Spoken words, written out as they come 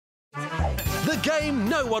The game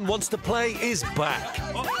no one wants to play is back.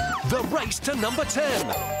 The race to number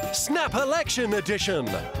 10, Snap Election Edition.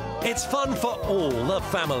 It's fun for all the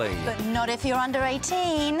family. But not if you're under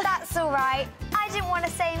 18. That's all right. I didn't want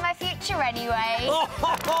to say my future anyway. Oh,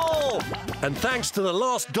 ho, ho! And thanks to the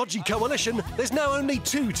last dodgy coalition, there's now only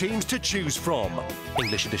 2 teams to choose from.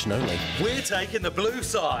 English edition only. We're taking the blue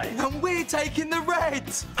side. And we're taking the red.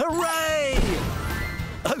 Hooray!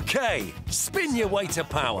 OK, spin your way to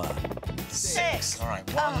power. 6. All right,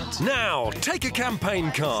 1. Now, take a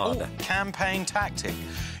campaign card. Campaign tactic.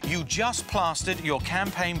 You just plastered your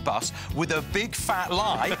campaign bus with a big fat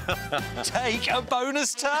lie. Take a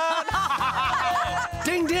bonus turn.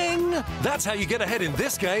 Ding, ding! That's how you get ahead in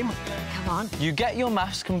this game. Come on. You get your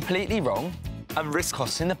maths completely wrong and risk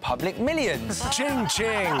costing the public millions. Ching,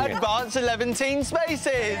 ching. Advance 11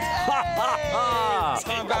 spaces.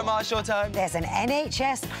 Come on, Grandma, it's your turn. There's an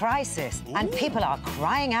NHS crisis and people are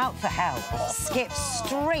crying out for help. Skip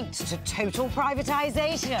straight to total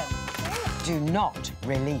privatisation. Do not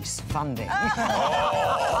release funding. You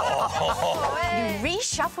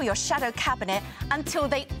reshuffle your shadow cabinet until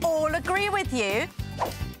they all agree with you.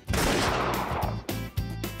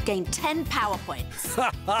 Gain 10 power points.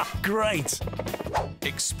 Great.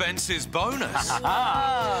 Expenses bonus.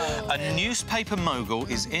 A newspaper mogul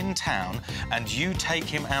is in town and you take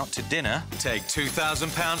him out to dinner. Take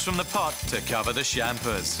 £2,000 from the pot to cover the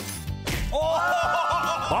champers.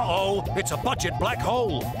 Uh-oh, it's a budget black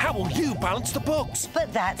hole. How will you balance the books?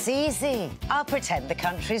 But that's easy. I'll pretend the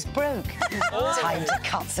country's broke. Time to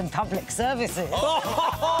cut some public services.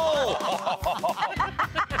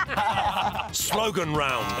 Slogan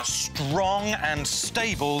round. Strong and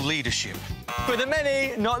stable leadership. For the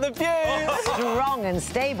many, not the few. Strong and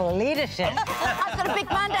stable leadership. I've got a big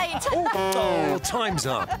mandate. Oh, time's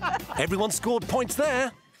up. Everyone scored points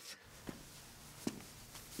there.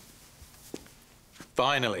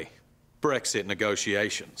 Finally, Brexit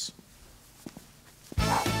negotiations. All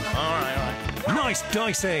right. Nice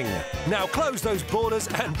dicing. Now close those borders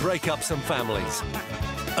and break up some families.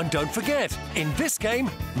 And don't forget, in this game,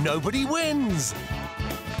 nobody wins.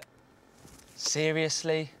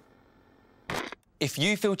 Seriously? If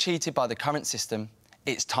you feel cheated by the current system,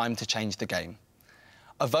 it's time to change the game.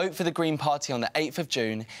 A vote for the Green Party on the 8th of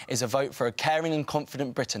June is a vote for a caring and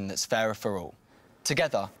confident Britain that's fairer for all.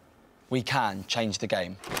 Together, we can change the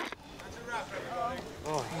game.